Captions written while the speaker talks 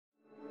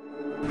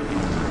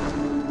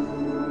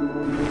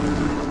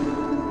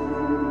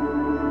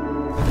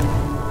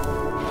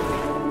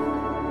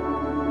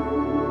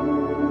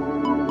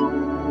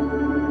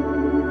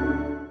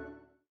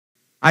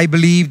I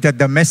believe that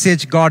the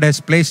message God has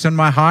placed on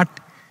my heart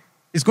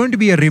is going to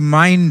be a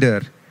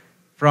reminder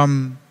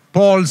from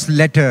Paul's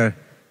letter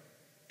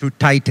to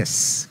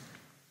Titus.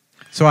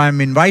 So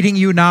I'm inviting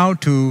you now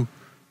to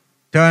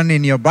turn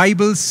in your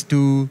Bibles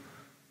to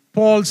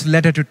Paul's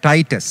letter to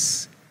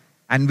Titus.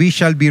 And we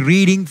shall be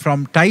reading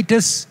from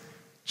Titus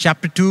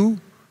chapter 2,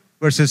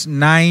 verses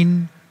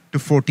 9 to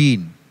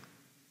 14.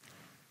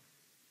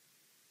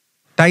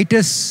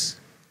 Titus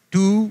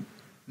 2,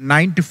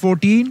 9 to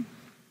 14.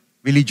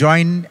 Will you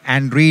join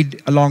and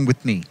read along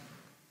with me?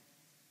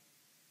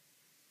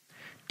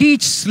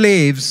 Teach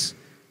slaves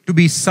to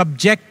be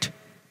subject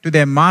to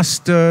their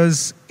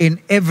masters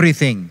in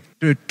everything,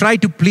 to try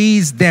to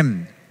please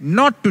them,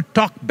 not to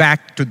talk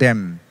back to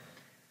them,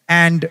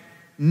 and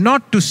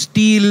not to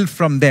steal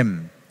from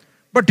them,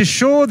 but to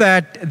show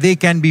that they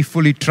can be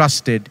fully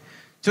trusted,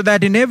 so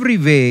that in every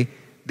way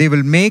they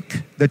will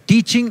make the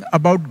teaching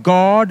about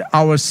God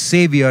our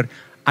Savior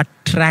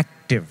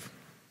attractive.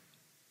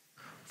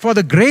 For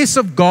the grace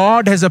of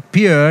God has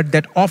appeared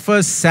that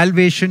offers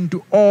salvation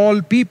to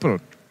all people.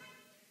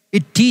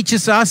 It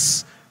teaches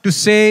us to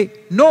say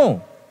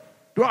no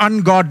to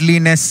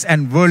ungodliness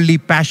and worldly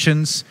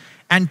passions,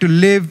 and to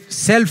live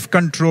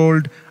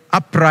self-controlled,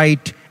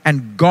 upright,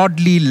 and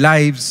godly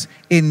lives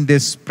in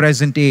this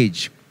present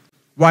age,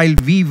 while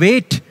we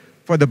wait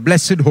for the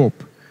blessed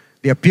hope,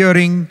 the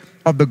appearing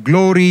of the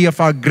glory of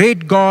our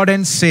great God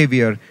and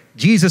Savior,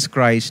 Jesus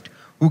Christ,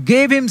 who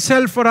gave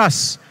himself for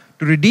us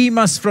to redeem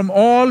us from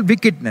all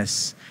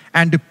wickedness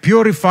and to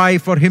purify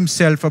for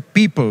himself a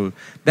people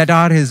that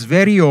are his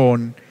very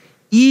own,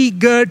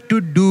 eager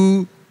to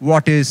do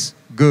what is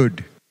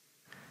good.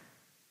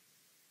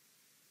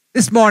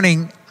 This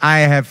morning, I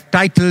have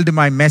titled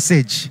my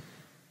message,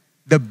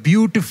 The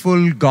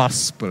Beautiful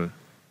Gospel.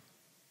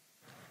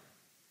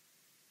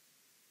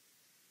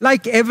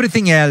 Like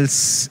everything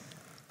else,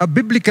 a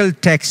biblical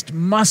text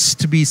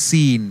must be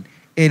seen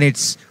in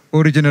its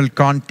original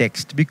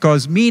context,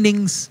 because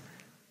meanings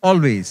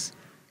always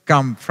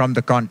come from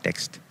the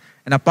context.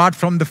 And apart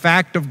from the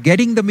fact of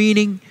getting the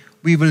meaning,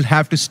 we will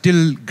have to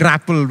still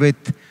grapple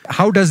with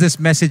how does this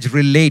message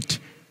relate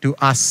to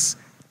us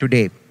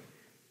today.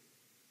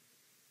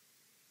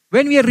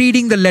 When we are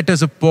reading the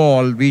letters of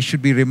Paul, we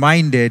should be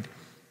reminded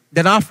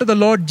that after the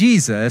Lord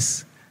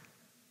Jesus,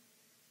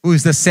 who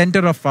is the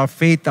center of our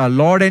faith, our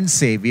Lord and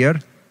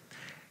Savior,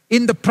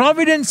 in the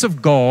providence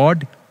of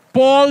God,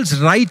 Paul's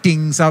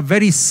writings are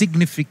very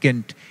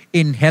significant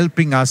in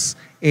helping us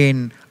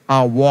in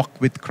our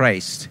walk with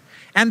Christ.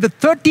 And the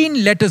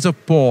 13 letters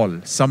of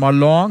Paul, some are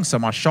long,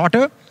 some are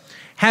shorter,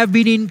 have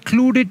been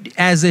included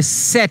as a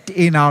set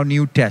in our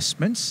New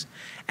Testaments,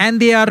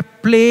 and they are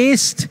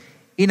placed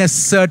in a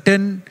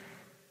certain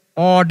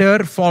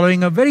order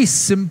following a very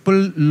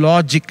simple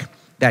logic.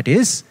 That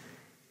is,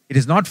 it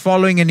is not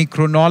following any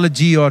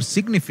chronology or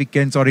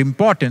significance or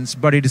importance,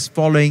 but it is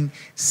following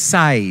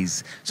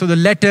size. So the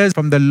letters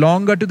from the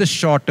longer to the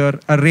shorter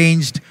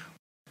arranged,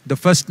 the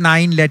first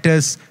 9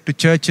 letters to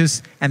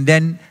churches, and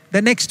then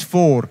the next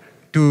 4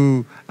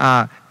 to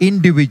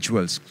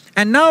individuals.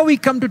 And now we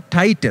come to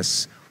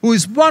Titus, who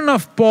is one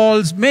of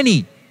Paul's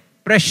many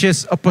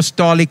precious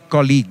apostolic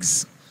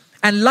colleagues.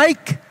 And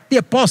like the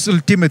apostle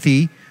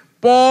Timothy,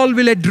 Paul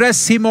will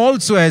address him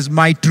also as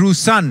my true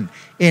son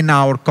in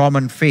our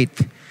common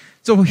faith.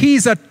 So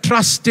he's a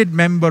trusted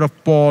member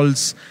of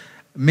Paul's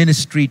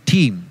ministry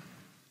team.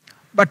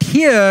 But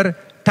here,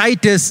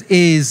 Titus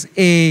is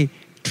a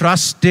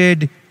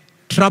trusted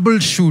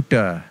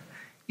troubleshooter.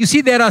 You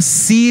see, there are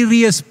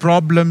serious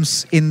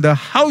problems in the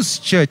house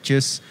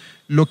churches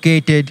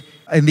located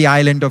in the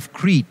island of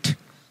Crete.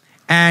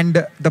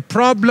 And the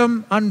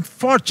problem,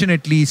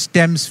 unfortunately,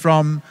 stems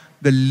from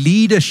the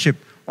leadership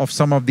of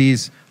some of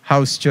these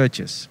house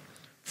churches.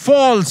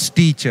 False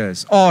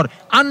teachers or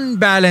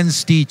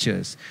unbalanced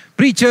teachers,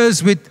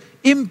 preachers with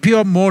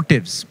impure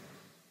motives.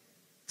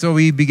 So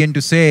we begin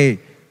to say,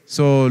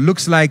 so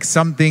looks like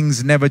some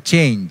things never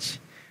change.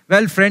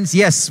 Well, friends,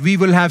 yes, we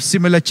will have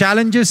similar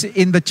challenges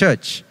in the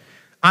church.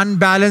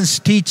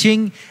 Unbalanced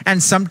teaching,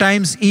 and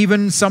sometimes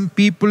even some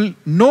people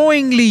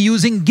knowingly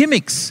using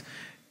gimmicks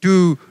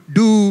to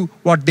do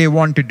what they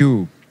want to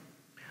do.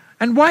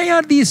 And why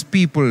are these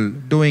people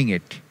doing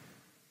it?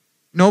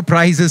 No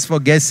prizes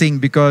for guessing,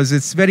 because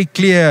it's very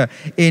clear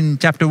in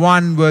chapter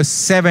 1, verse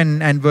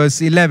 7 and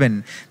verse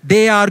 11.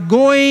 They are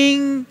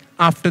going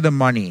after the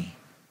money.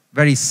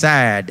 Very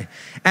sad.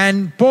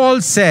 And Paul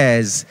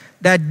says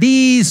that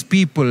these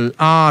people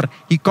are,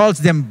 he calls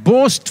them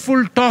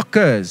boastful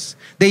talkers.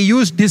 They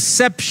use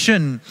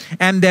deception,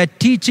 and their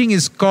teaching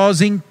is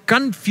causing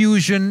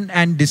confusion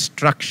and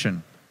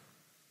destruction.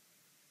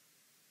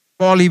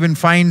 Paul even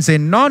finds a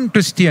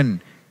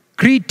non-Christian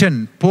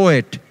Cretan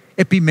poet,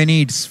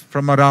 Epimenides,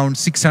 from around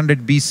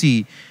 600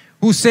 BC,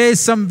 who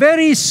says some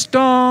very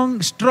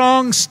strong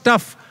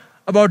stuff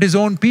about his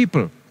own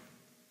people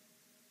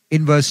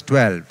in verse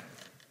 12.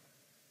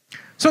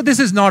 So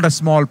this is not a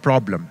small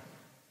problem.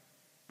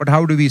 But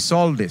how do we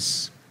solve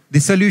this?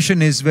 The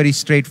solution is very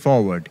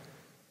straightforward.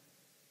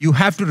 You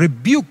have to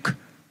rebuke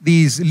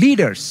these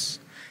leaders.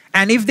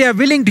 And if they are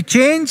willing to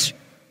change,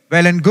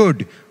 well and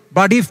good.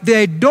 But if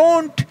they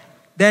don't,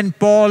 then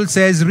Paul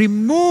says,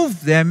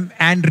 remove them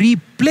and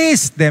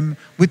replace them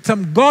with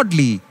some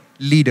godly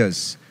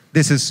leaders.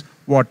 This is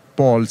what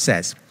Paul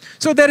says.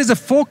 So there is a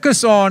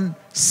focus on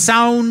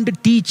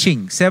sound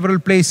teaching, several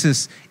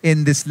places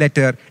in this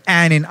letter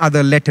and in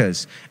other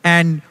letters.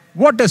 And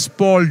what does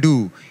Paul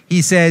do?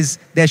 He says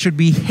there should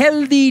be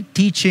healthy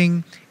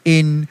teaching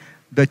in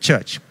the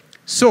church.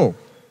 So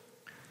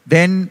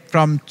then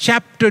from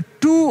chapter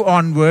 2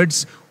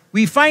 onwards,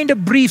 we find a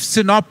brief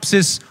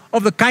synopsis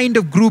of the kind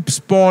of groups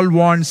Paul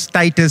wants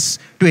Titus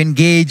to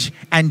engage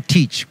and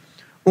teach.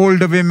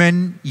 Older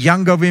women,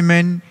 younger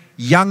women,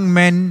 young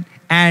men,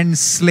 and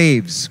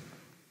slaves.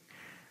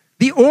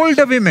 The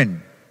older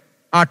women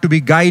are to be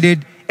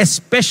guided,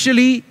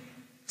 especially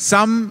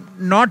some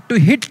not to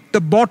hit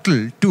the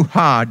bottle too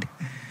hard.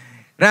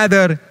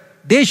 Rather,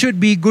 they should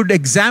be good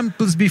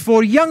examples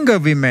before younger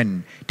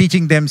women,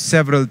 teaching them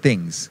several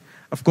things.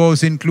 Of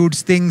course,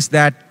 includes things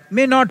that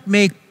may not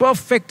make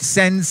perfect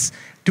sense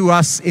to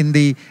us in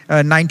the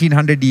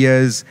 1900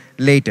 years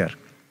later.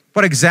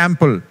 For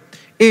example,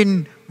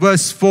 in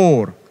verse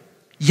 4,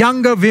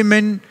 younger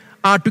women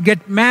are to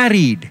get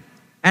married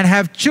and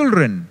have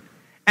children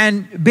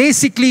and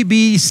basically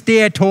be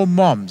stay-at-home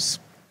moms.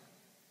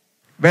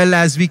 Well,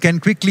 as we can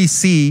quickly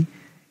see,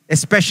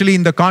 especially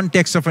in the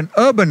context of an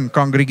urban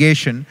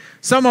congregation,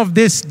 some of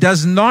this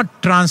does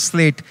not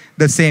translate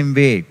the same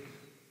way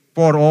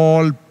for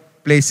all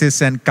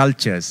places and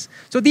cultures.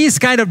 So these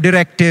kind of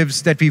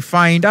directives that we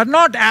find are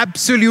not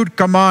absolute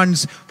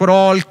commands for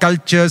all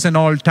cultures and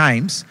all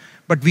times,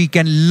 but we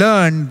can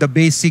learn the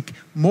basic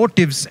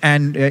motives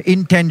and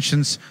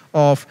intentions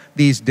of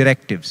these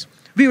directives.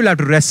 We will have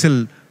to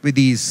wrestle with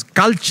these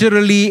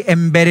culturally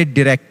embedded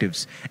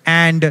directives.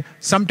 And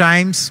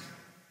sometimes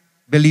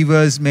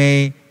believers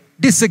may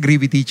disagree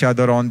with each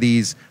other on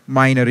these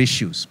minor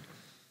issues.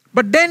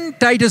 But then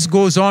Titus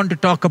goes on to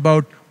talk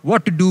about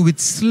what to do with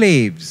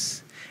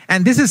slaves.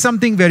 And this is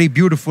something very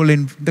beautiful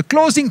in the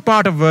closing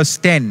part of verse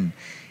 10.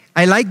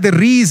 I like the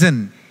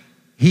reason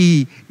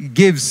he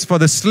gives for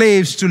the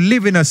slaves to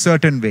live in a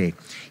certain way.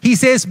 He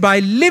says, by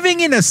living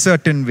in a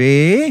certain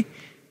way,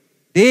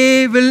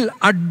 they will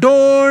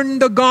adorn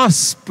the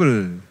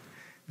gospel.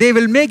 They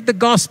will make the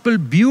gospel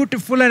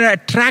beautiful and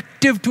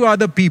attractive to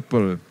other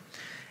people.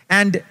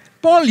 And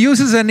Paul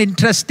uses an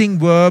interesting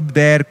verb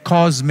there,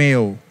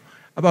 kosmeo.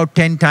 About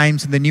 10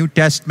 times in the New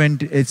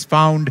Testament it's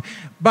found.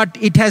 But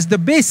it has the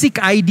basic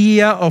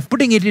idea of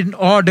putting it in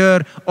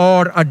order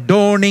or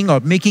adorning or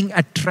making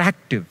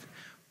attractive.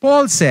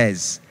 Paul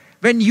says,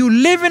 when you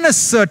live in a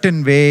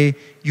certain way,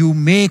 you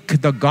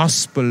make the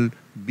gospel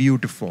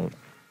beautiful.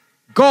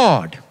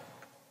 God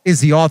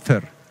is the author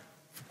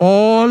of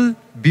all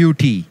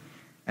beauty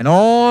and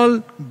all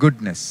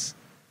goodness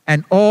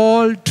and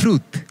all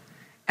truth.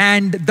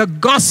 And the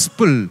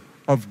gospel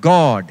of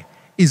God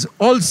is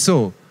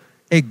also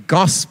a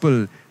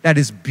gospel that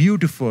is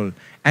beautiful.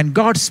 And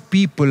God's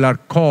people are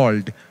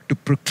called to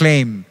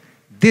proclaim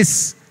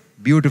this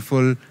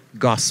beautiful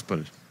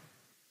gospel.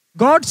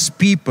 God's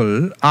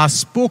people are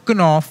spoken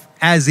of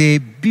as a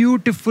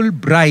beautiful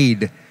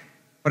bride.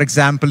 For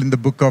example, in the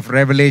book of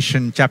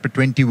Revelation, chapter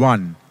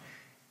 21,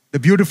 the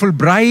beautiful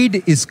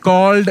bride is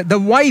called the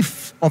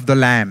wife of the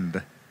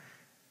Lamb.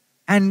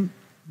 And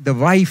the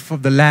wife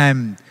of the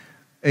Lamb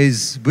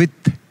is with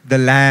the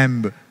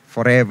Lamb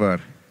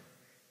forever.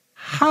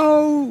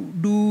 How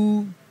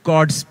do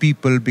God's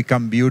people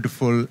become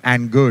beautiful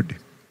and good?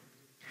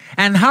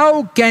 And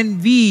how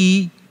can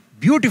we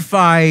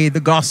beautify the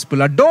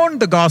gospel, adorn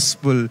the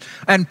gospel,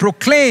 and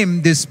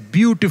proclaim this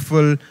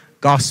beautiful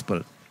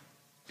gospel?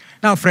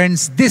 Now,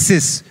 friends, this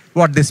is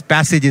what this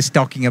passage is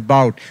talking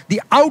about.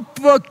 The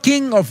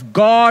outworking of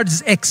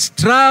God's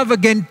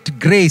extravagant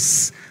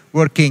grace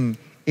working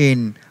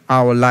in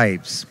our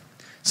lives.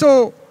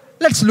 So,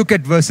 let's look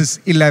at verses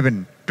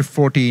 11 to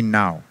 14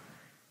 now.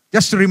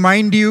 Just to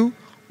remind you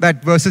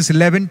that verses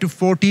 11 to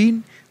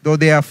 14, though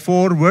they are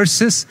 4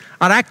 verses,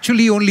 are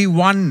actually only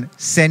one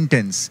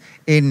sentence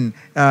in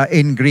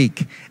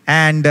Greek.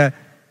 And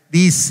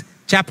these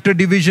chapter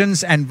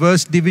divisions and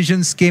verse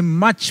divisions came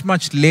much,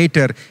 much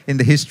later in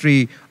the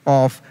history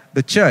of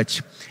the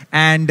church.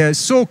 And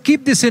so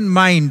keep this in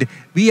mind.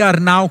 We are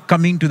now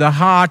coming to the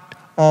heart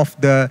of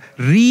the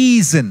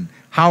reason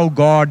how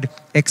God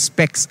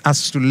expects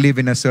us to live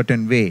in a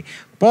certain way.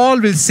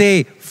 Paul will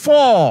say,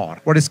 for,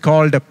 what is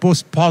called a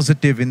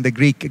post-positive in the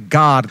Greek,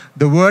 gar,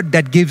 the word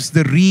that gives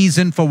the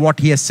reason for what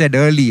he has said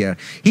earlier.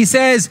 He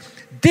says,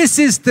 this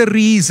is the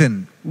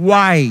reason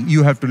why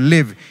you have to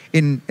live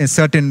in a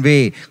certain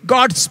way.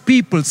 God's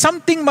people,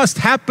 something must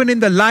happen in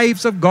the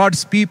lives of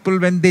God's people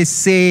when they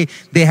say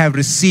they have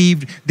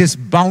received this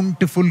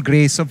bountiful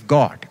grace of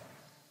God.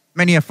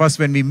 Many of us,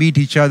 when we meet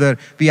each other,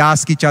 we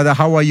ask each other,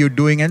 how are you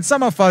doing? And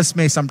some of us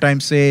may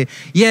sometimes say,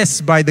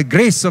 yes, by the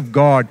grace of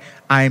God,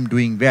 I am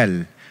doing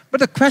well.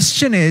 But the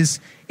question is,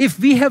 if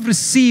we have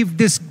received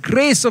this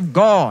grace of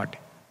God,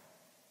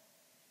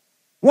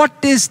 what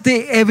is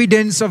the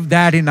evidence of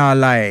that in our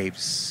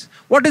lives?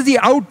 What is the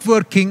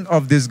outworking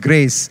of this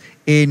grace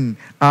in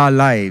our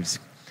lives?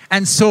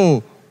 And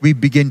so we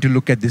begin to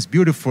look at this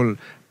beautiful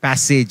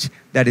passage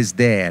that is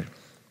there.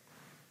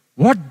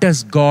 What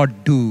does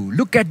God do?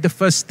 Look at the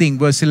first thing,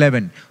 verse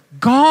 11.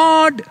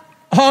 God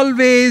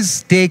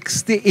always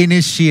takes the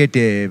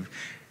initiative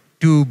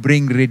to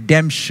bring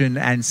redemption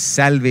and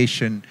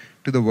salvation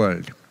to the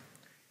world.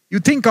 You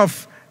think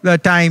of the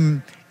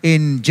time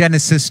in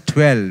Genesis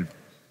 12.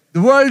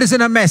 The world is in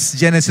a mess,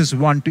 Genesis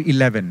 1 to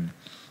 11.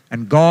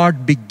 And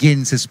God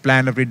begins his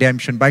plan of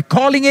redemption by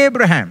calling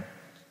Abraham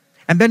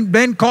and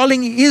then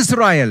calling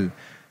Israel,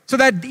 so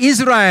that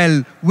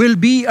Israel will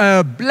be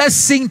a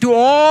blessing to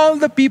all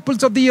the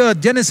peoples of the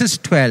earth. Genesis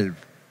 12.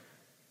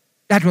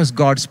 That was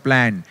God's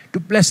plan, to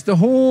bless the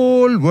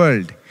whole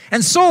world.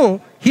 And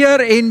so,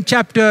 here in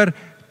chapter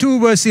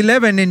 2, verse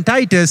 11 in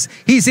Titus,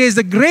 he says,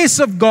 the grace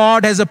of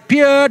God has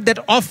appeared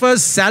that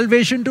offers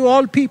salvation to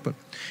all people.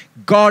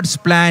 God's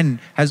plan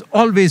has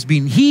always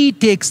been, he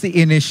takes the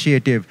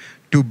initiative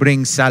to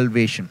bring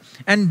salvation.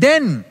 And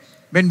then,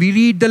 when we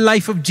read the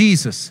life of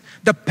Jesus,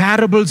 the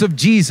parables of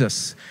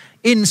Jesus,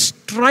 in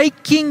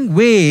striking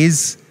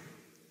ways,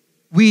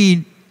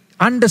 we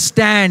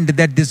understand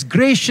that this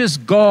gracious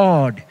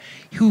God,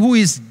 who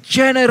is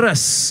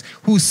generous,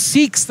 who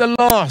seeks the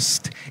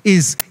lost,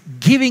 is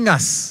giving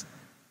us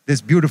this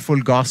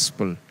beautiful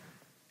gospel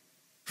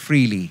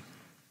freely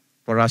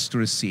for us to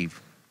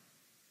receive.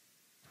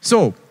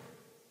 So,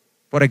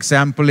 for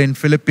example, in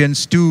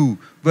Philippians 2,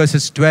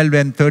 verses 12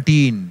 and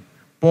 13,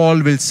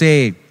 Paul will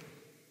say,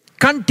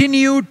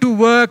 continue to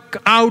work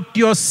out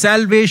your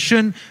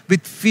salvation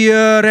with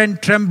fear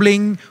and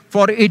trembling,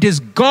 for it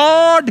is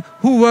God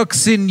who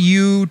works in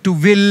you to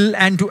will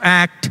and to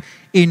act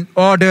in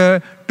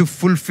order to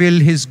fulfill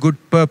his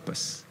good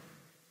purpose.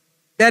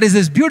 There is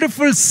this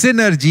beautiful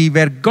synergy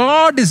where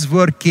God is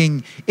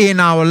working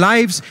in our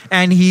lives,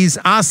 and he's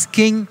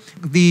asking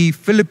the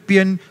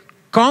Philippian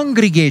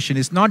congregation.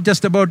 It's not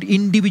just about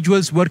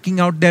individuals working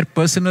out their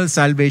personal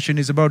salvation.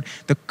 It's about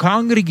the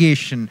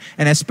congregation,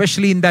 and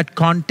especially in that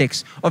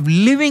context of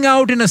living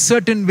out in a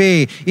certain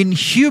way in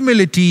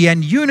humility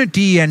and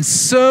unity and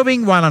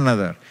serving one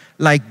another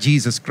like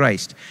Jesus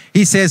Christ.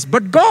 He says,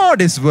 but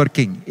God is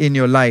working in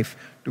your life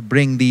to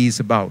bring these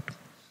about.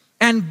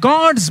 And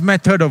God's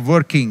method of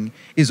working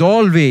is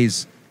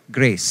always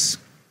grace.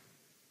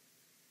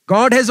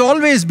 God has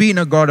always been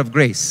a God of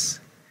grace.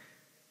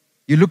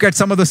 You look at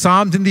some of the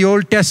Psalms in the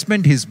Old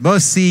Testament, his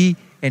mercy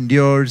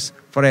endures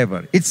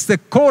forever. It's the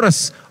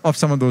chorus of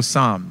some of those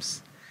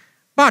Psalms.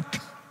 But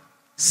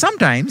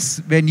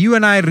sometimes when you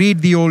and I read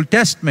the Old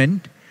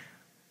Testament,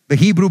 the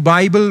Hebrew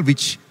Bible,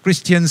 which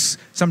Christians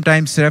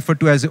sometimes refer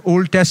to as the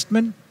Old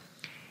Testament,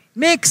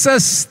 makes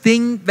us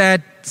think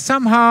that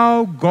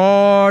somehow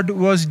God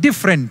was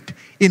different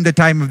in the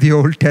time of the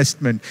Old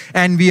Testament.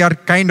 And we are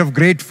kind of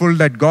grateful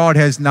that God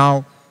has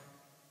now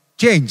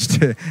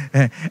changed.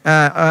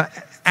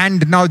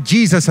 And now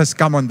Jesus has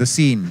come on the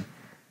scene.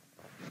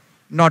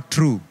 Not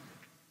true,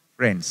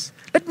 friends.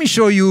 Let me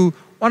show you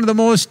one of the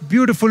most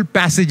beautiful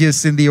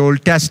passages in the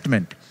Old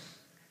Testament.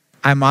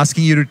 I'm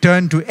asking you to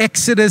turn to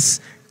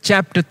Exodus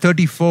chapter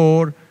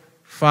 34,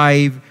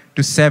 5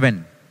 to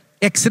 7.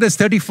 Exodus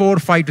 34,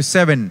 5 to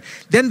 7.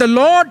 Then the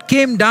Lord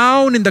came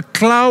down in the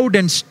cloud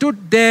and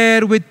stood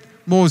there with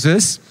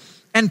Moses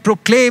and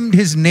proclaimed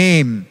his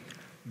name,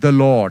 the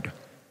Lord.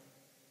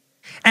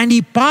 And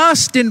he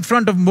passed in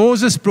front of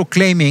Moses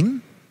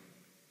proclaiming,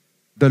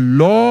 the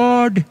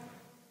Lord,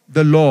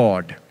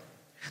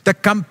 the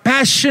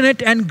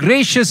compassionate and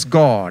gracious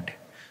God,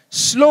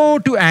 slow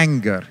to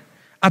anger,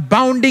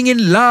 abounding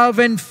in love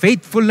and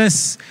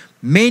faithfulness,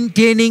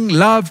 maintaining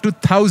love to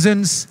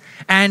thousands,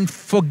 and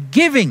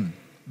forgiving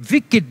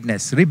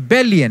wickedness,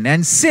 rebellion,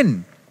 and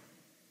sin.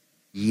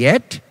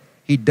 Yet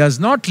he does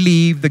not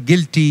leave the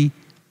guilty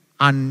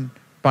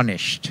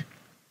unpunished.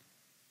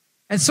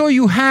 And so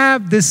you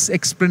have this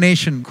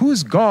explanation.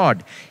 Who's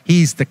God?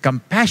 He's the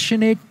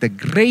compassionate, the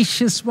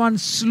gracious one,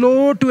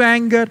 slow to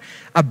anger,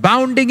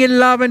 abounding in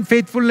love and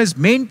faithfulness,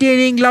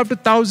 maintaining love to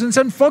thousands,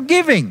 and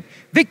forgiving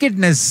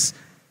wickedness,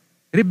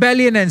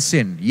 rebellion, and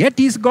sin. Yet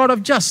he's God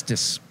of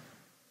justice.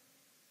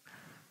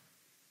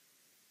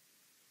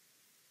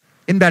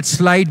 In that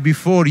slide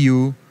before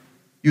you,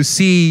 you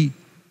see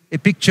a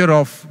picture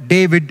of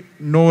David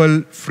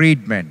Noel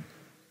Friedman,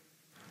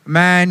 a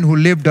man who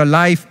lived a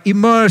life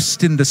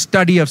immersed in the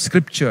study of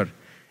Scripture,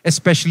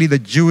 especially the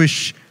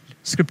Jewish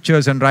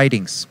scriptures and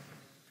writings.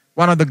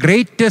 One of the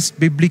greatest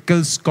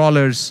biblical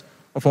scholars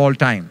of all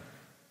time.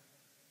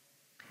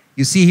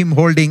 You see him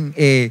holding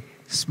a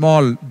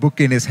small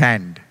book in his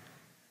hand.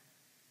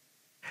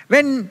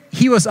 When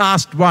he was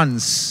asked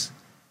once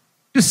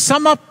to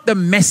sum up the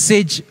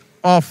message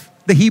of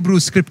the Hebrew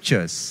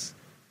scriptures,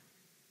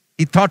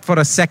 he thought for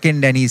a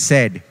second and he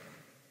said,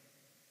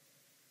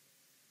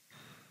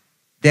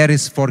 there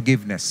is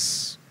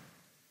forgiveness.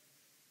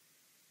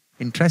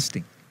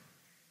 Interesting.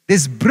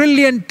 This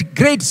brilliant,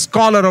 great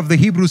scholar of the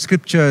Hebrew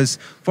scriptures,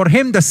 for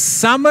him the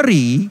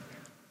summary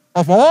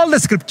of all the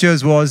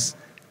scriptures was,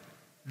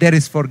 there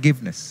is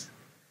forgiveness.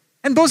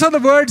 And those are the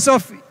words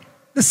of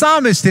the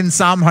psalmist in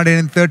Psalm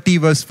 130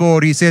 verse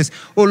 4. He says,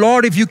 "O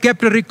Lord, if you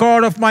kept a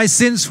record of my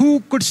sins,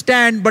 who could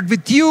stand? But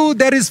with you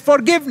there is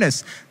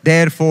forgiveness.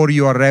 Therefore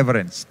you are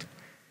reverenced."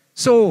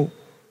 So,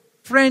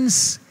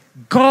 friends,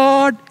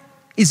 God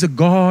is a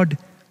God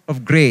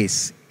of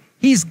grace.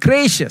 He is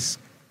gracious.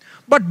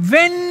 But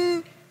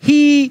when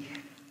He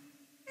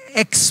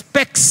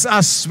expects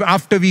us,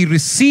 after we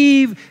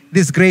receive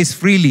this grace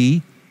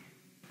freely,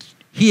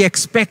 He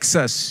expects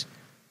us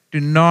to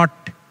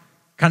not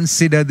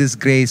consider this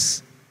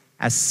grace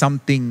as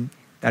something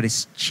that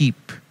is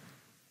cheap.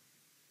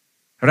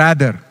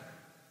 Rather,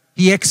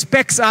 He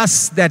expects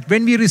us that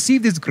when we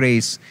receive this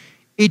grace,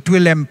 it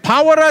will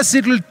empower us,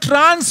 it will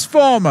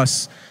transform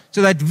us,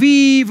 so that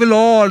we will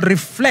all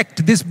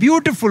reflect this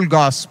beautiful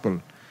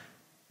gospel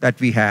that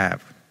we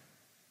have.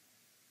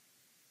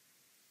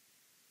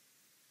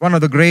 One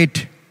of the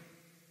great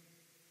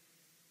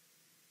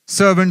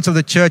servants of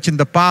the church in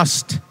the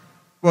past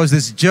was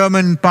this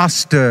German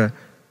pastor,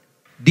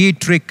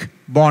 Dietrich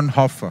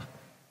Bonhoeffer.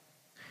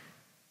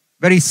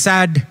 Very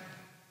sad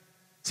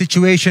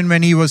situation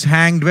when he was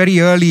hanged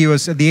very early. He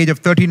was at the age of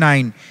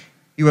 39.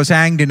 He was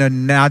hanged in a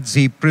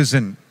Nazi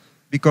prison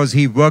because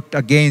he worked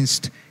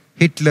against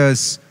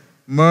Hitler's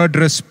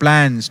murderous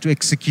plans to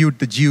execute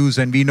the Jews.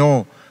 And we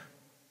know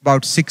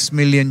about 6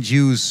 million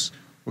Jews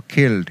were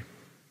killed.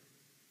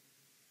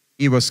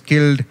 He was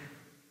killed.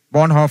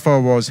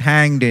 Bonhoeffer was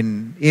hanged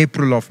in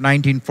April of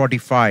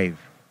 1945.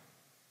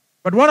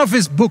 But one of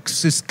his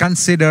books is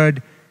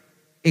considered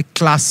a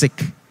classic.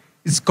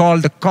 It's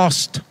called The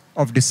Cost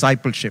of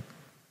Discipleship.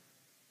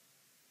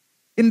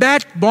 In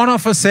that,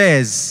 Bonhoeffer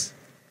says,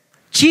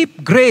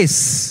 cheap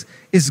grace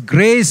is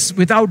grace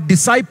without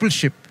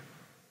discipleship,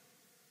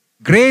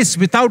 grace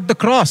without the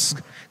cross,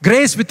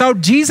 grace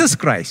without Jesus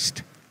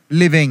Christ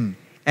living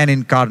and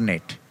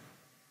incarnate.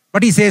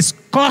 But he says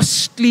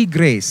costly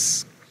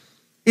grace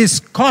is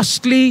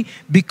costly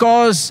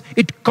because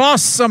it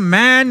costs a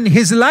man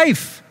his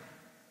life.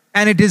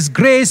 And it is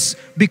grace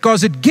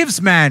because it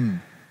gives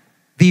man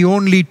the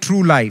only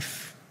true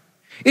life.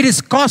 It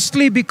is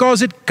costly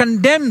because it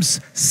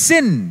condemns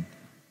sin.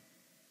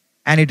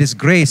 And it is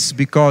grace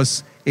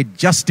because it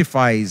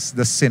justifies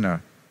the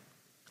sinner.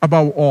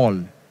 Above all,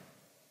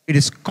 it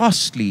is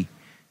costly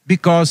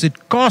because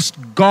it cost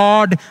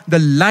God the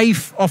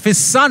life of His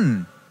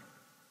Son.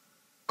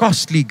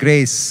 Costly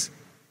grace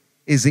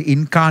is the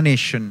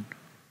incarnation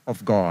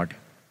of God.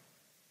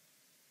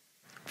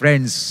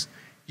 Friends,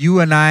 you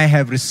and I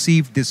have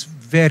received this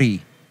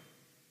very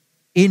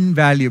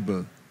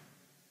invaluable,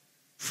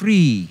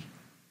 free,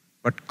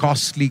 but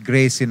costly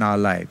grace in our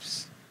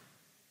lives.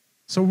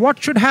 So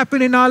what should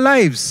happen in our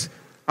lives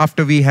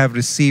after we have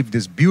received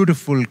this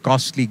beautiful,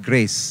 costly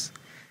grace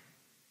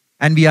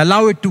and we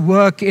allow it to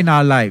work in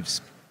our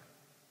lives?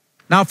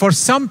 Now, for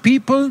some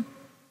people,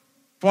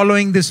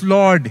 following this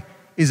Lord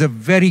is a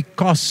very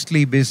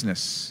costly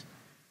business.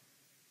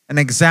 An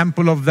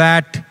example of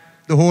that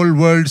the whole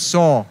world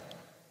saw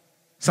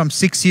some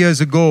 6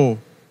 years ago,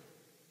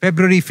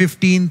 February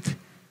 15th,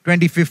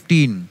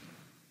 2015.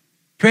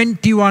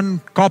 21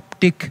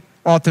 Coptic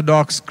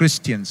Orthodox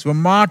Christians were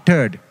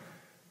martyred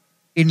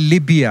in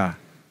Libya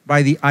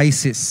by the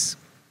ISIS.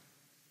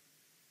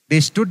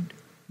 They stood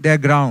their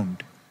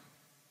ground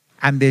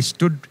and they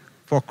stood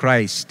for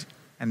Christ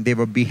and they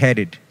were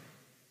beheaded.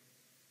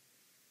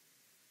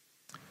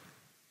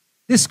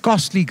 This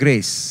costly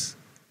grace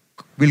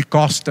will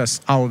cost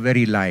us our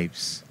very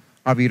lives.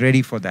 Are we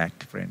ready for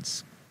that,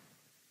 friends?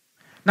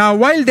 Now,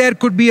 while there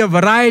could be a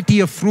variety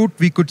of fruit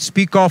we could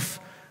speak of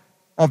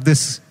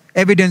this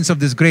evidence of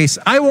this grace,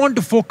 I want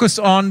to focus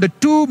on the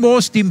two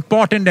most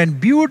important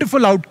and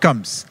beautiful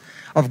outcomes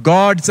of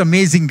God's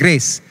amazing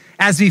grace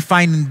as we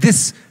find in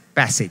this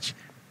passage.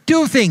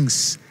 Two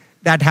things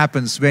that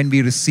happens when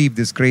we receive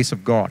this grace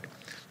of God.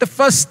 The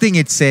first thing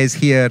it says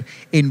here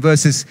in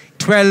verses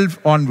 12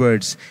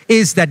 onwards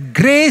is that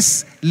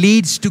grace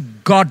leads to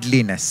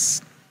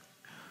godliness,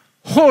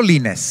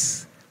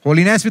 holiness.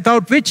 Holiness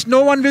without which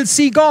no one will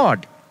see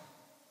God.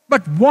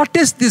 But what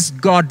is this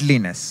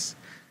godliness?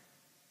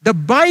 The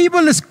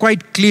Bible is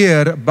quite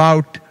clear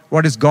about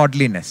what is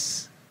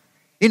godliness.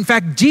 In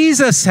fact,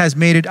 Jesus has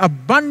made it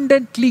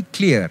abundantly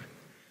clear.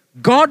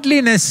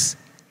 Godliness,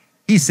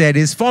 He said,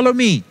 is follow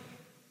me.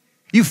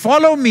 You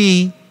follow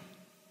me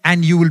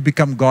and you will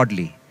become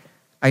godly.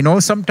 I know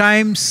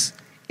sometimes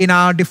in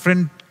our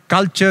different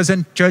cultures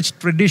and church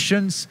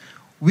traditions,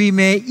 we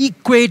may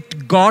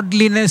equate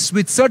godliness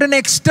with certain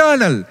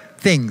external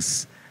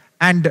things.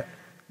 And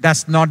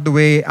that's not the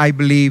way I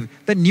believe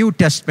the New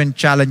Testament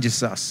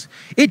challenges us.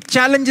 It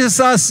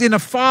challenges us in a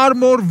far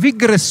more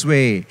vigorous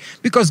way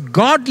because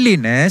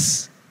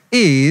godliness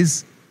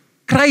is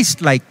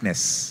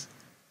Christ-likeness.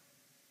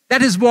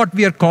 That is what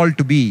we are called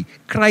to be,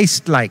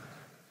 Christ-like.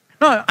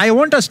 Now, I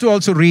want us to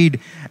also read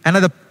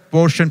another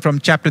portion from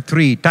chapter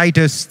 3,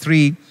 Titus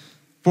 3,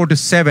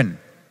 4-7.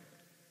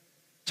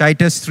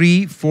 Titus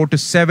 3,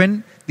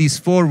 4-7, these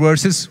 4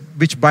 verses,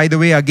 which by the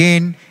way,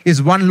 again,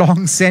 is one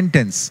long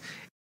sentence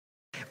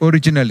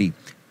originally.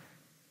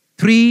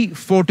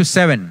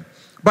 3:4-7.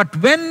 But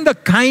when the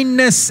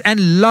kindness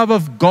and love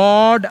of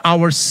God,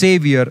 our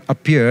Savior,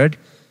 appeared,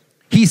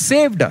 He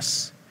saved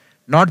us,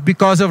 not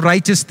because of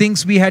righteous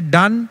things we had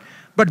done,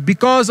 but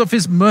because of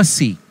His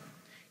mercy.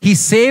 He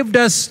saved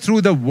us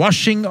through the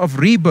washing of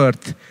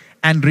rebirth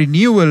and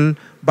renewal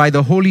by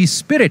the Holy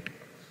Spirit,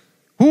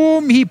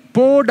 whom He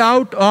poured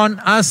out on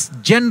us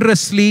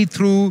generously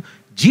through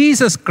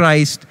Jesus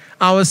Christ,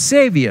 our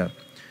Savior,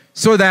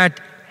 so that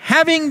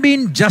having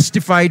been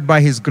justified by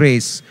His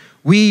grace,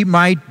 we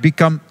might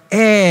become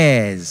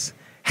heirs,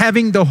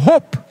 having the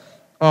hope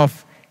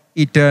of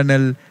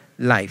eternal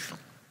life.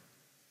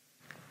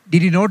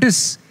 Did you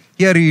notice?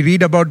 Here we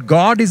read about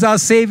God is our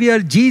Savior,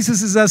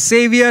 Jesus is our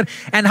Savior,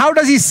 and how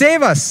does He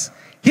save us?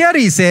 Here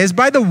He says,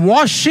 by the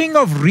washing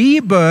of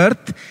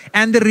rebirth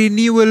and the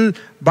renewal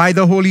by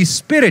the Holy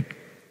Spirit,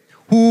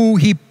 who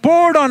He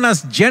poured on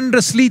us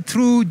generously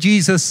through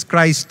Jesus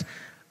Christ,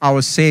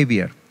 our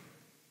Savior.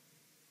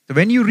 So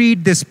when you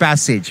read this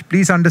passage,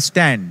 please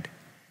understand,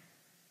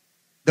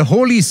 the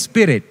Holy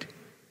Spirit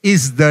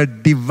is the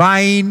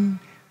divine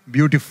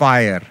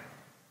beautifier.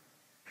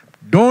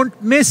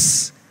 Don't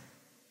miss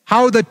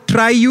how the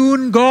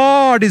triune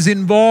God is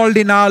involved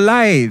in our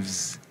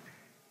lives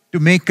to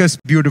make us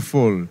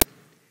beautiful.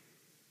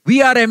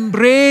 We are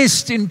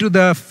embraced into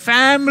the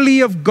family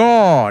of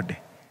God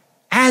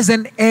as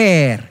an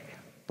heir,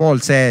 Paul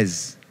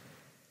says,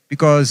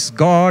 because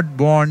God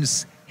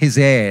wants His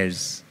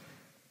heirs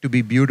to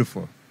be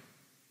beautiful.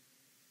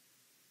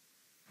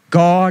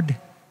 God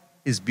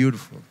is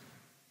beautiful.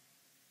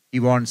 He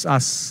wants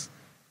us,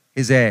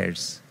 His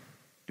heirs,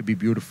 to be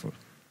beautiful.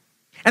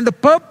 And the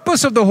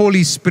purpose of the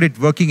Holy Spirit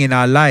working in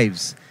our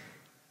lives,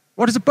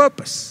 what is the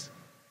purpose?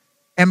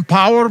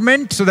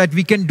 Empowerment so that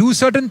we can do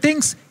certain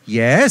things?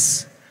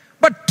 Yes.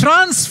 But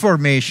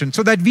transformation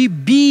so that we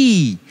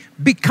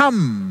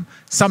become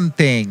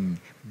something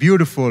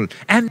beautiful.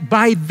 And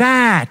by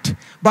that,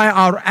 by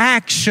our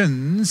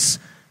actions,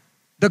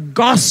 the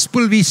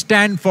gospel we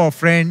stand for,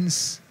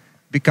 friends,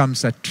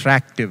 becomes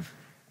attractive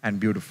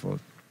and beautiful.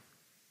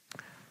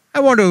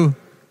 I want to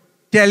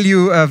tell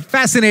you a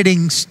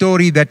fascinating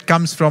story that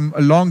comes from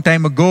a long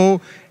time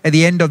ago, at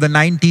the end of the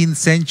 19th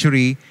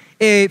century,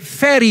 a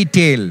fairy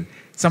tale.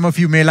 Some of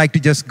you may like to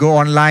just go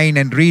online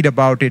and read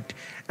about it.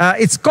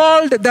 It's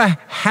called The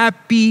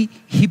Happy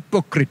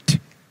Hypocrite.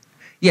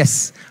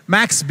 Yes,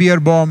 Max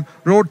Beerbohm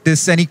wrote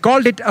this and he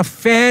called it a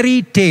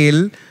fairy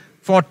tale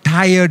for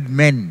tired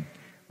men.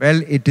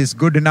 Well, it is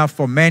good enough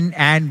for men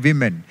and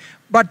women.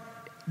 But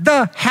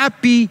The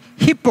Happy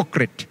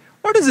Hypocrite.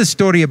 What is the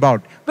story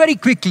about? Very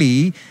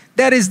quickly,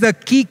 there is the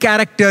key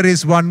character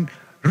is one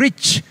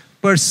rich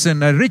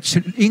person, a rich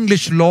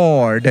English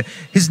lord.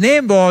 His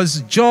name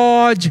was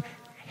George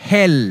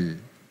Hell.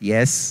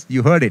 Yes,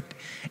 you heard it.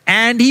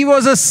 And he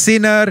was a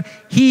sinner.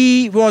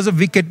 He was a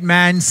wicked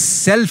man,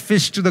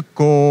 selfish to the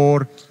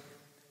core.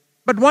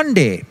 But one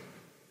day,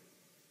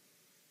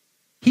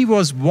 he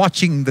was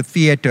watching the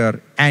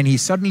theater and he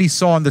suddenly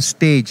saw on the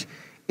stage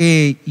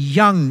a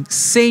young,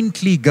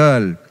 saintly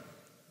girl,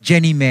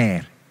 Jenny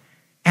Mayer.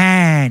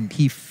 And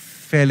he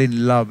fell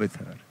in love with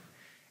her.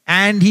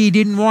 And he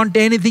didn't want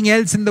anything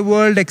else in the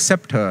world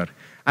except her.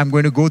 I'm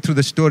going to go through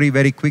the story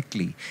very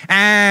quickly.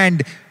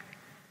 And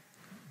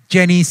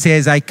Jenny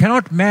says, I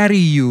cannot marry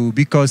you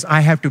because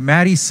I have to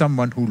marry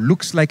someone who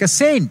looks like a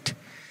saint.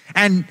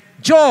 And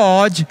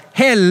George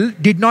Hell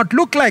did not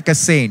look like a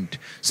saint.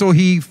 So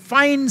he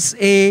finds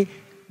a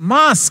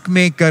mask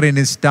maker in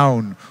his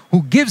town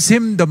who gives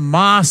him the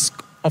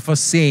mask of a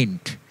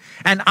saint.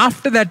 And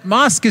after that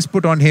mask is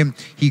put on him,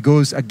 he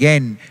goes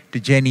again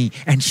to Jenny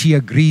and she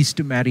agrees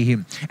to marry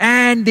him.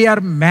 And they are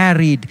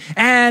married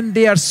and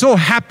they are so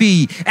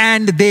happy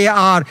and they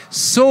are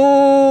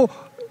so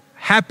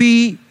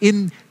happy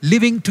in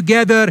living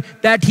together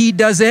that he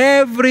does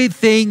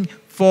everything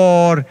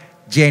for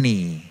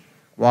Jenny.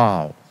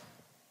 Wow.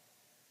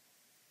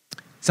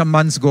 Some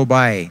months go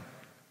by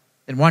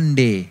and one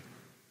day,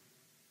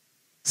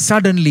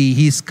 suddenly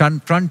he's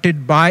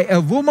confronted by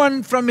a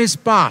woman from his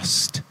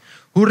past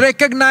who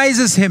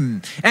recognizes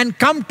him and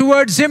come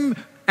towards him,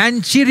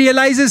 and she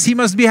realizes he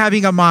must be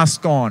having a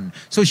mask on.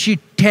 So she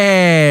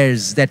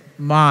tears that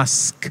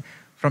mask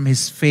from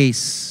his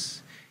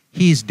face.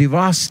 He is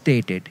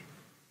devastated.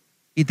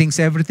 He thinks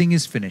everything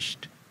is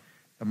finished.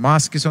 The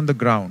mask is on the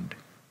ground.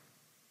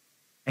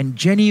 And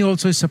Jenny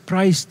also is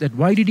surprised that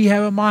why did he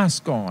have a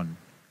mask on?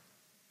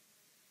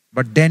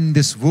 But then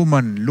this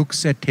woman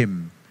looks at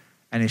him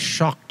and is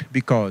shocked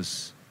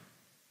because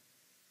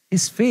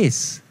his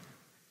face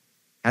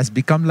has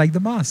become like the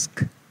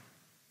mask.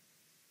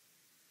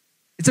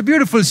 It's a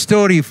beautiful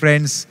story,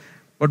 friends.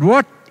 But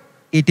what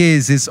it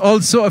is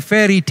also a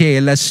fairy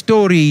tale, a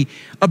story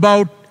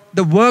about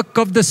the work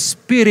of the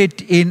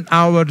Spirit in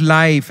our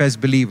life as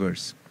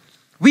believers.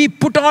 We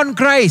put on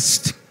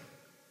Christ,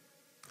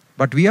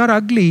 but we are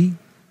ugly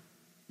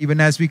even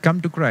as we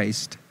come to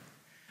Christ.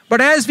 But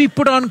as we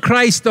put on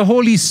Christ, the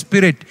Holy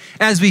Spirit,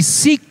 as we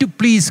seek to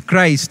please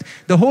Christ,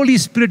 the Holy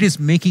Spirit is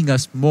making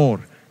us more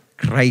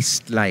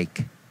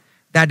Christ-like.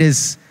 That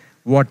is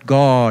what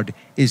God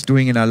is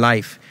doing in our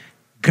life.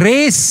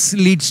 Grace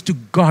leads to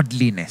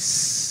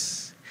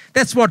godliness.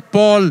 That's what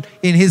Paul,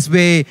 in his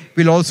way,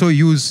 will also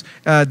use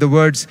the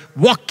words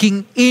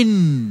walking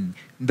in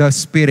the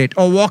Spirit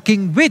or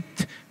walking with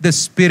the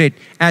Spirit,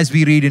 as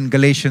we read in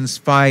Galatians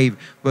 5,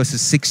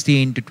 verses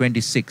 16 to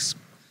 26.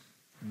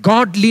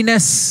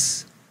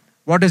 Godliness,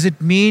 what does it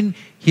mean?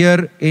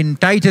 Here in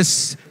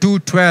Titus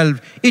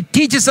 2:12, it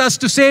teaches us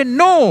to say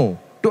no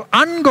to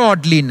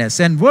ungodliness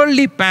and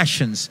worldly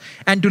passions,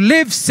 and to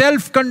live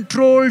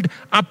self-controlled,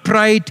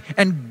 upright,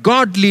 and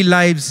godly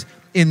lives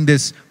in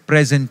this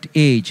present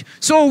age.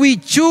 So we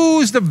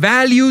choose the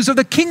values of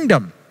the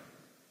kingdom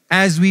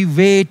as we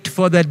wait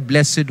for that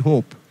blessed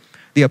hope,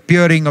 the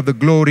appearing of the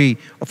glory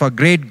of our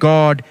great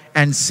God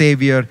and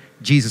Savior,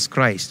 Jesus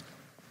Christ.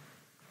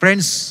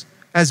 Friends,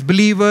 as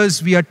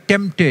believers, we are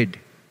tempted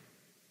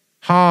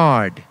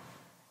hard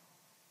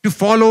to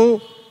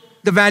follow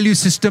the value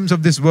systems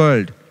of this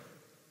world.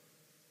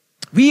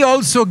 We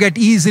also get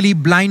easily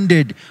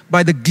blinded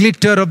by the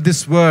glitter of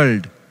this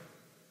world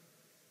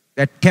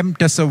that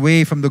tempt us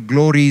away from the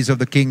glories of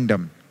the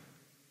kingdom.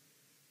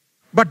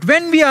 But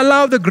when we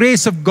allow the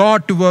grace of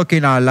God to work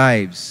in our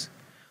lives,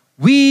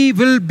 we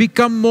will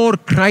become more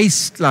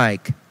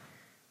Christ-like,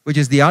 which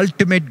is the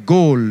ultimate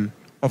goal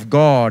of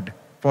God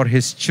for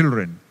His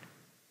children,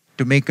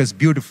 to make us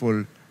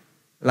beautiful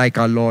like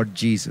our Lord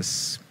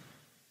Jesus.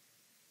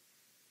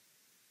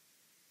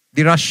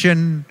 The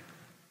Russian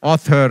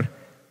author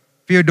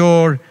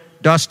Fyodor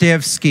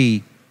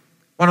Dostoevsky,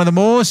 one of the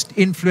most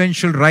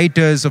influential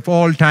writers of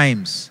all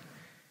times,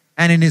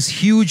 and in his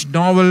huge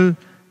novel,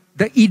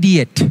 The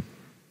Idiot,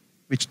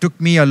 which took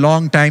me a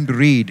long time to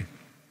read,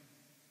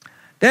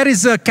 there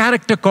is a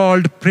character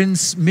called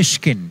Prince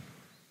Mishkin,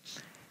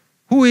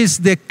 who is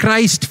the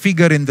Christ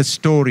figure in the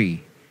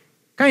story,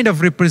 kind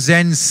of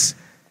represents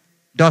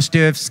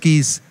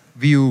Dostoevsky's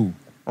view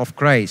of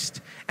Christ.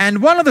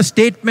 And one of the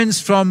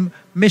statements from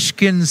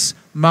Mishkin's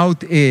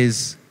mouth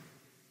is,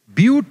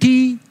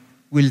 "Beauty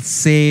will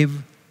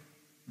save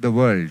the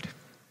world."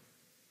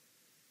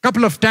 A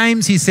couple of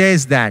times he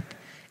says that,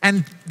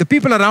 and the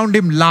people around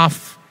him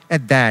laugh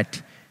at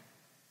that.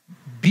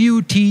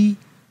 Beauty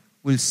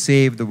will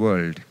save the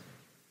world.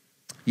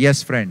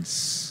 Yes,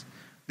 friends,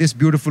 this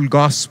beautiful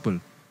gospel,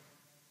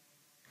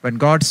 when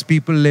God's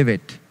people live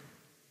it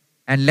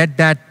and let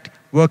that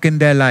work in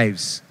their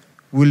lives,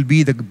 will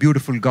be the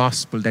beautiful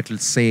gospel that will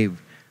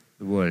save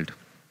the world.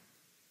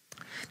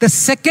 The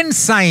second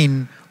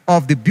sign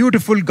of the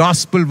beautiful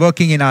gospel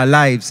working in our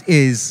lives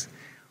is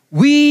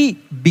we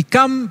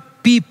become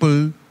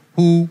people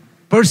who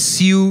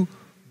pursue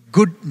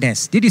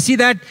goodness. Did you see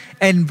that?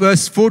 In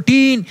verse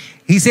 14,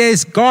 he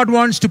says, God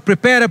wants to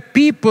prepare a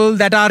people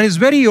that are His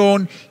very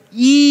own,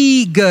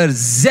 eager,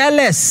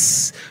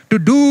 zealous to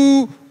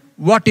do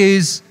what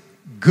is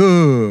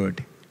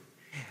good.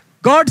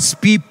 God's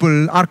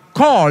people are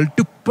called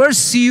to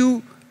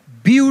pursue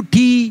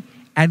beauty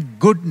and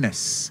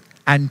goodness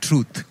and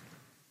truth.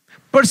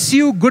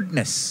 Pursue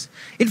goodness.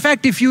 In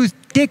fact, if you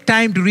take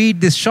time to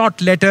read this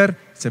short letter,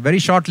 it's a very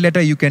short letter,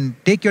 you can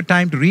take your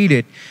time to read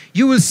it,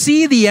 you will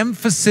see the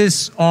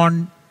emphasis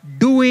on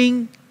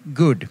doing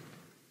good.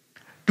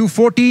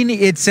 2:14,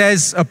 it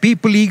says, a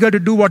people eager to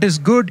do what is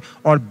good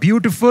or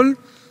beautiful.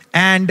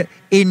 And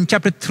in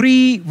chapter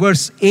 3,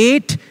 verse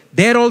 8,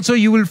 there also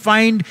you will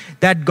find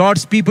that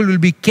God's people will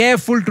be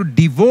careful to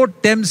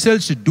devote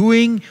themselves to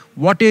doing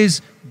what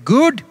is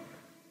good.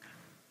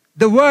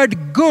 The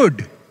word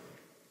good,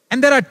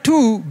 and there are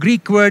two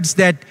Greek words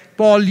that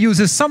Paul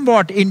uses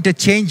somewhat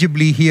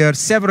interchangeably here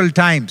several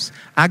times,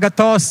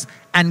 agathos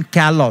and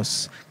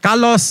kalos.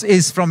 Kalos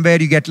is from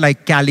where you get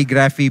like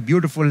calligraphy,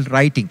 beautiful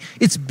writing.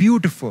 It's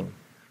beautiful,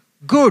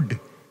 good,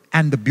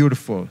 and the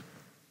beautiful.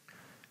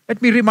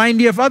 Let me remind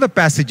you of other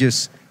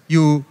passages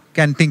you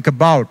can think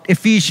about.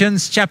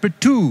 Ephesians chapter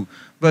 2,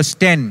 verse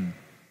 10.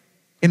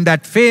 In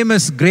that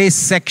famous grace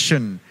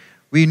section,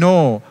 we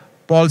know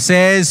Paul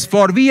says,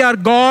 "For we are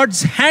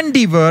God's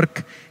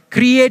handiwork,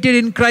 created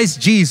in Christ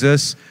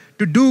Jesus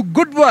to do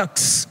good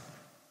works,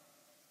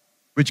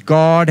 which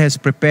God has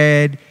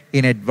prepared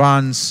in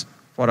advance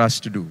for us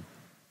to do."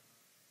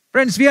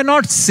 Friends, we are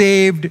not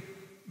saved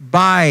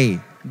by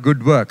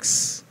good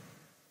works,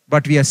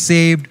 but we are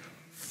saved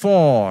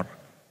for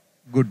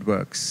good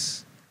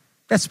works.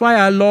 That's why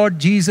our Lord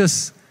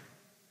Jesus,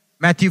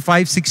 Matthew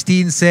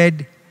 5:16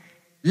 said,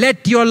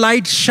 "Let your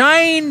light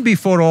shine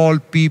before all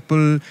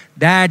people,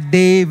 that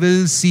they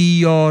will see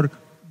your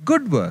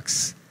good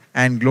works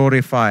and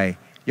glorify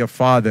your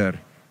Father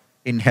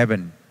in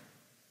heaven."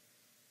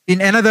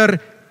 In another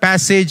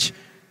passage,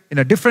 in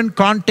a different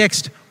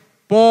context,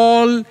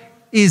 Paul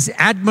is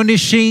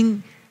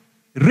admonishing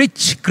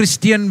rich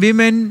Christian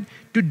women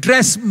to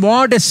dress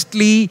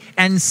modestly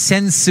and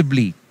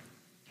sensibly.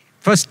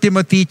 1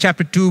 Timothy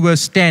chapter 2,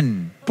 verse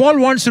 10. Paul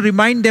wants to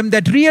remind them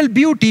that real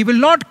beauty will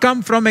not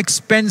come from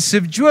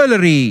expensive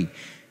jewelry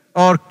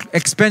or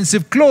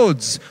expensive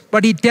clothes,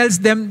 but he tells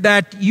them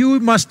that you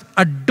must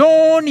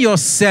adorn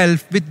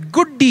yourself with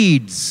good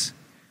deeds,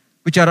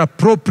 which are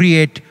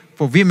appropriate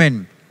for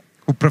women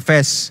who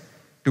profess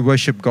to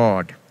worship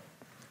God.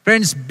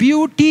 Friends,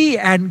 beauty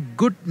and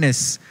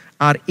goodness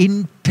are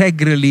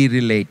integrally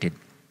related.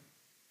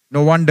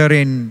 No wonder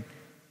in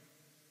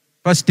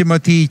 1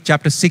 Timothy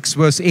chapter 6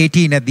 verse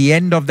 18, at the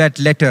end of that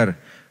letter,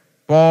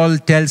 Paul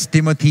tells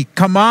Timothy,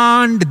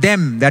 command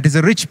them, that is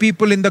the rich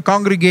people in the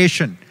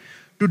congregation,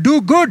 to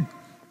do good,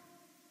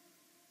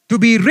 to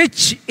be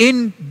rich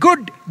in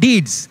good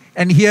deeds.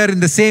 And here in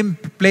the same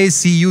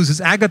place he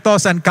uses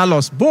agathos and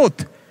kalos,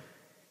 both.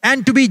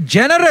 And to be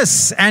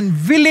generous and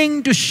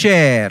willing to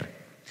share.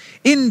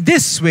 In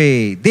this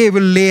way, they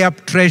will lay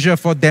up treasure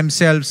for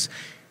themselves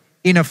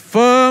in a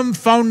firm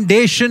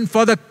foundation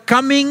for the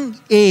coming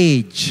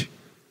age,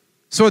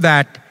 so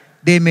that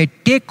they may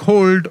take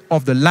hold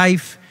of the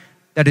life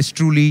that is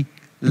truly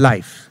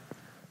life.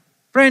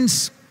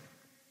 Friends,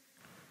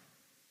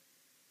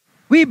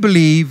 we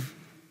believe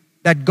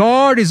that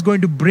God is going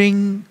to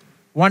bring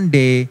one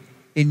day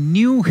a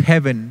new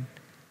heaven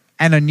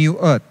and a new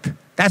earth.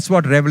 That's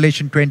what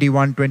Revelation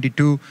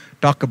 21-22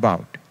 talk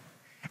about.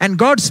 And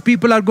God's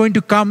people are going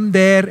to come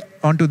there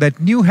onto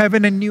that new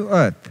heaven and new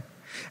earth.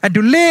 And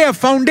to lay a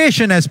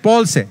foundation, as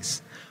Paul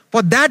says,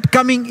 for that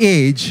coming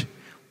age,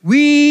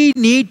 we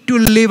need to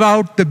live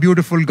out the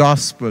beautiful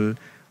gospel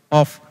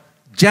of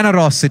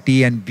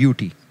generosity and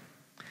beauty.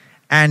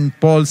 And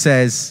Paul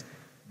says,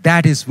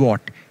 that is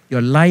what?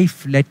 Your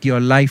life, let your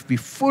life be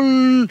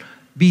full,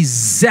 be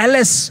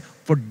zealous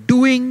for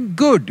doing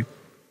good.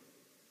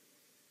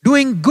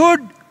 Doing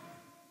good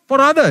for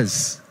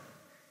others.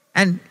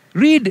 And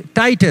read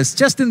Titus,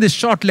 just in this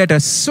short letter,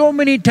 so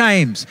many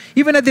times.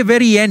 Even at the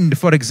very end,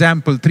 for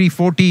example,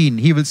 3:14,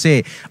 he will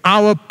say,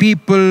 our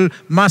people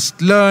must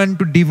learn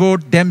to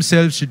devote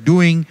themselves to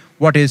doing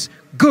what is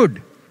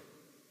good,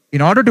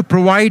 in order to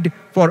provide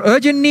for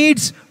urgent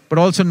needs, but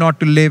also not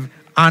to live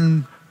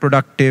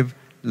unproductive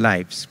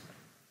lives.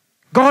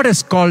 God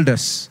has called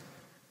us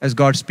as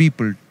God's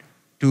people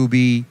to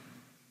be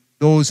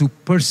those who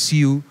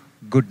pursue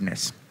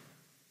goodness.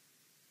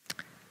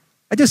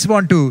 I just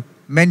want to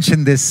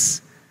mention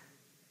this,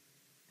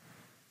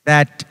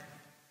 that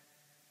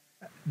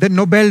the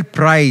Nobel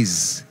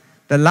Prize,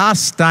 the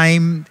last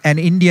time an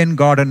Indian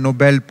got a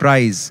Nobel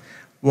Prize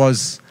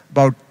was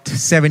about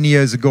 7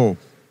 years ago.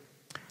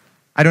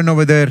 I don't know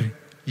whether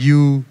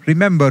you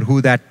remember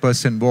who that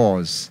person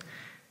was.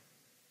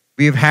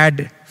 We've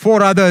had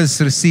 4 others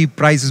receive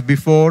prizes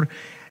before.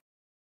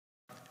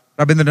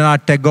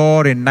 Rabindranath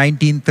Tagore in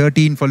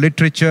 1913 for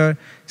literature,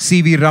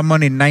 C.V.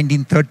 Raman in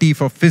 1930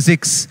 for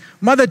physics,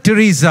 Mother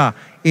Teresa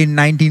in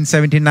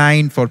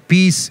 1979 for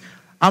peace,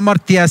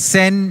 Amartya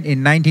Sen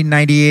in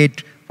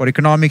 1998 for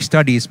economic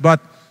studies.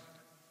 But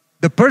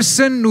the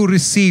person who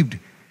received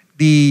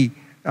the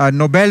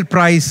Nobel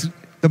Prize,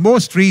 the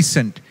most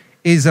recent,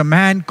 is a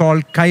man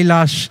called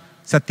Kailash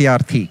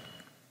Satyarthi.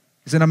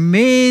 He's an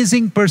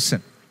amazing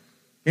person.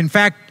 In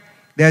fact,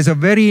 there's a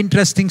very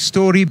interesting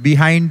story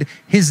behind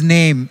his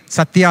name,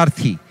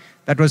 Satyarthi.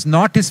 That was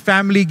not his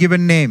family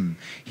given name.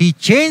 He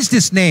changed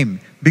his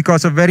name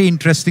because of a very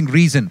interesting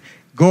reason.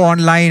 Go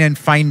online and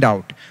find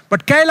out.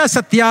 But Kailash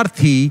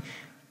Satyarthi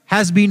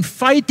has been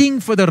fighting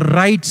for the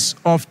rights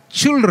of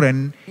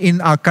children in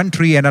our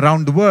country and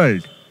around the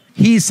world.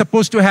 He is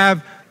supposed to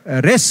have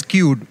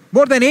rescued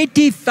more than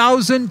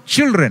 80,000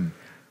 children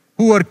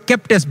who were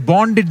kept as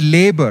bonded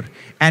labor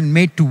and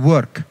made to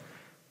work.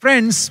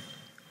 Friends,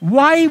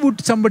 why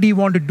would somebody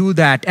want to do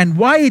that? And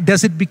why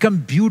does it become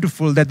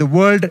beautiful that the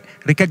world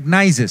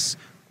recognizes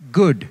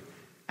good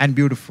and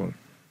beautiful?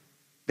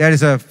 There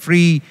is a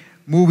free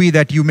movie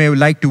that you may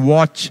like to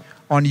watch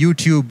on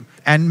YouTube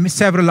and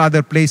several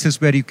other places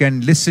where you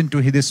can listen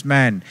to this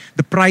man.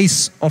 The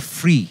Price of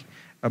Free,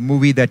 a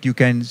movie that you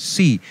can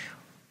see.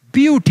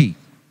 Beauty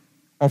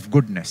of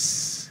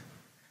goodness.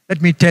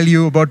 Let me tell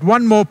you about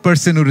one more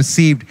person who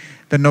received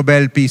the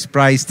Nobel Peace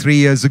Prize 3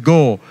 years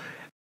ago.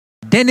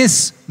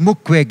 Denis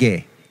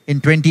Mukwege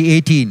in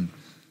 2018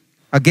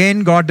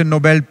 again got the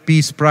Nobel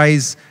Peace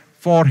Prize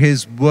for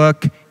his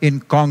work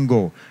in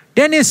Congo.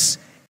 Denis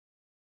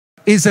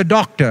is a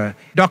doctor.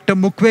 Dr.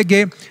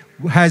 Mukwege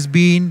has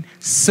been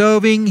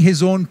serving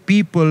his own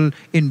people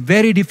in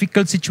very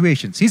difficult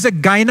situations. He's a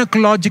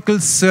gynecological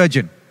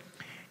surgeon.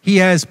 He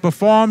has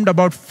performed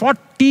about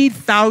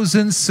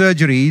 40,000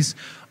 surgeries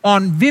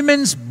on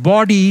women's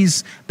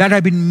bodies that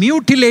have been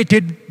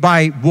mutilated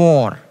by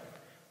war.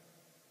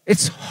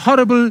 It's a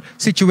horrible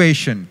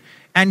situation.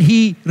 And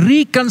he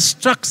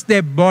reconstructs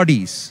their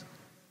bodies.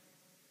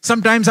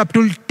 Sometimes up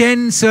to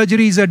 10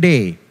 surgeries a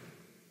day.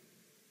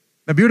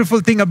 The beautiful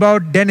thing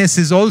about Dennis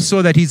is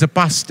also that he's a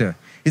pastor.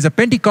 He's a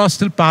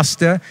Pentecostal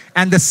pastor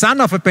and the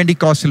son of a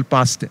Pentecostal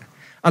pastor,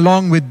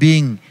 along with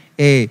being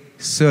a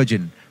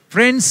surgeon.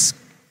 Friends,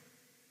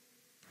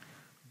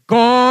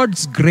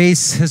 God's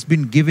grace has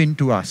been given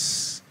to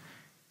us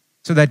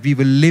so that we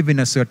will live in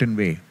a certain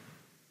way,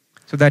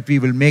 so that we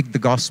will make the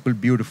gospel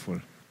beautiful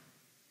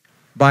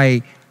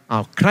by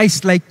our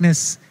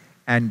Christ-likeness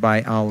and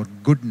by our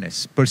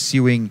goodness,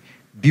 pursuing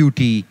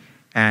beauty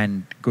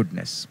and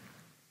goodness.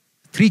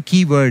 3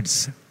 key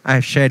words I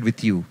have shared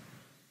with you: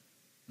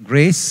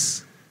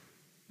 grace,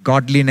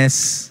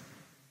 godliness,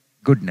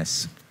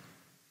 goodness.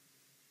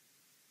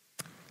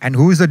 And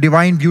who is the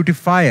divine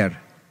beautifier?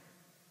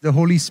 The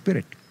Holy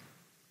Spirit.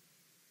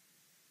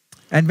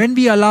 And when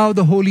we allow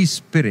the Holy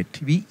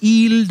Spirit, we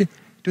yield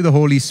to the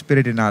Holy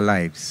Spirit in our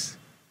lives,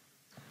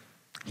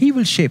 He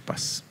will shape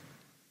us.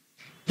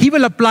 He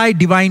will apply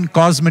divine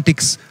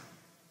cosmetics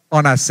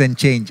on us and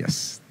change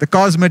us. The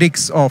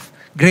cosmetics of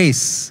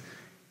grace,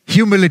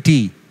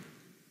 humility,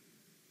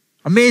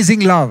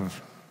 amazing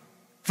love,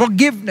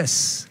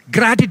 forgiveness,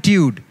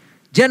 gratitude,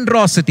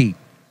 generosity.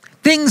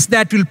 Things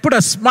that will put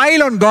a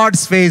smile on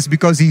God's face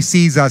because He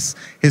sees us,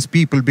 His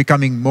people,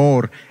 becoming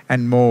more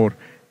and more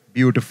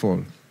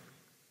beautiful.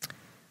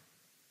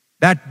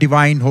 That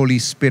divine Holy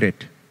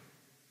Spirit,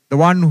 the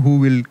one who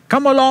will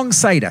come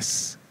alongside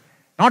us,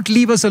 not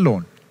leave us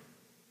alone.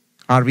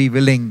 Are we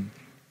willing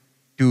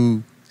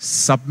to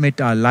submit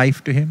our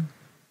life to Him?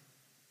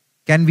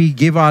 Can we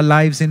give our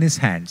lives in His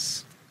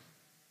hands?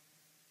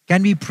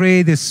 Can we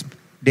pray this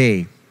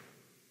day,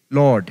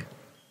 Lord,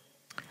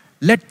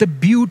 let the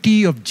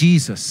beauty of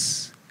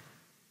Jesus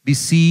be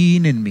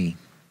seen in me.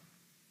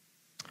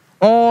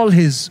 All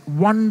His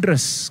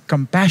wondrous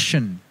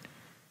compassion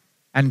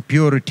and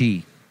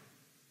purity.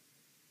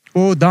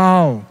 O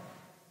Thou,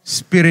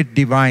 Spirit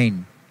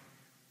divine,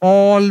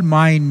 all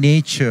my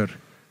nature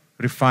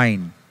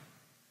refine,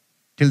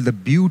 till the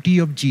beauty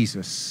of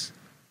Jesus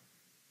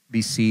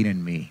be seen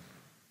in me.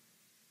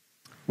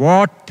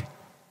 What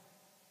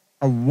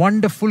a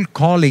wonderful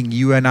calling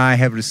you and I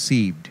have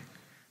received.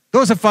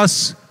 Those of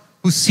us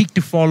who seek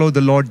to follow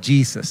the Lord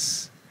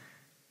Jesus,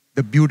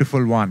 the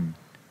beautiful one.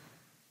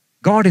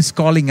 God is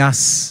calling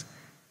us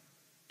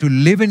to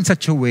live in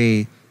such a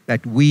way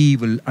that we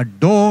will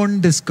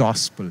adorn this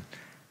gospel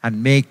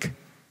and make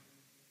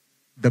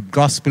the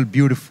gospel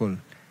beautiful,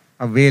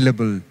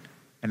 available,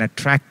 and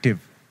attractive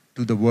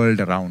to the world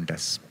around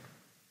us.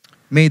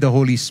 May the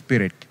Holy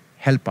Spirit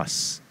help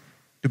us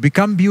to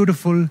become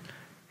beautiful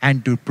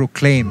and to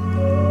proclaim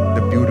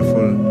the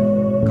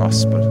beautiful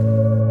gospel.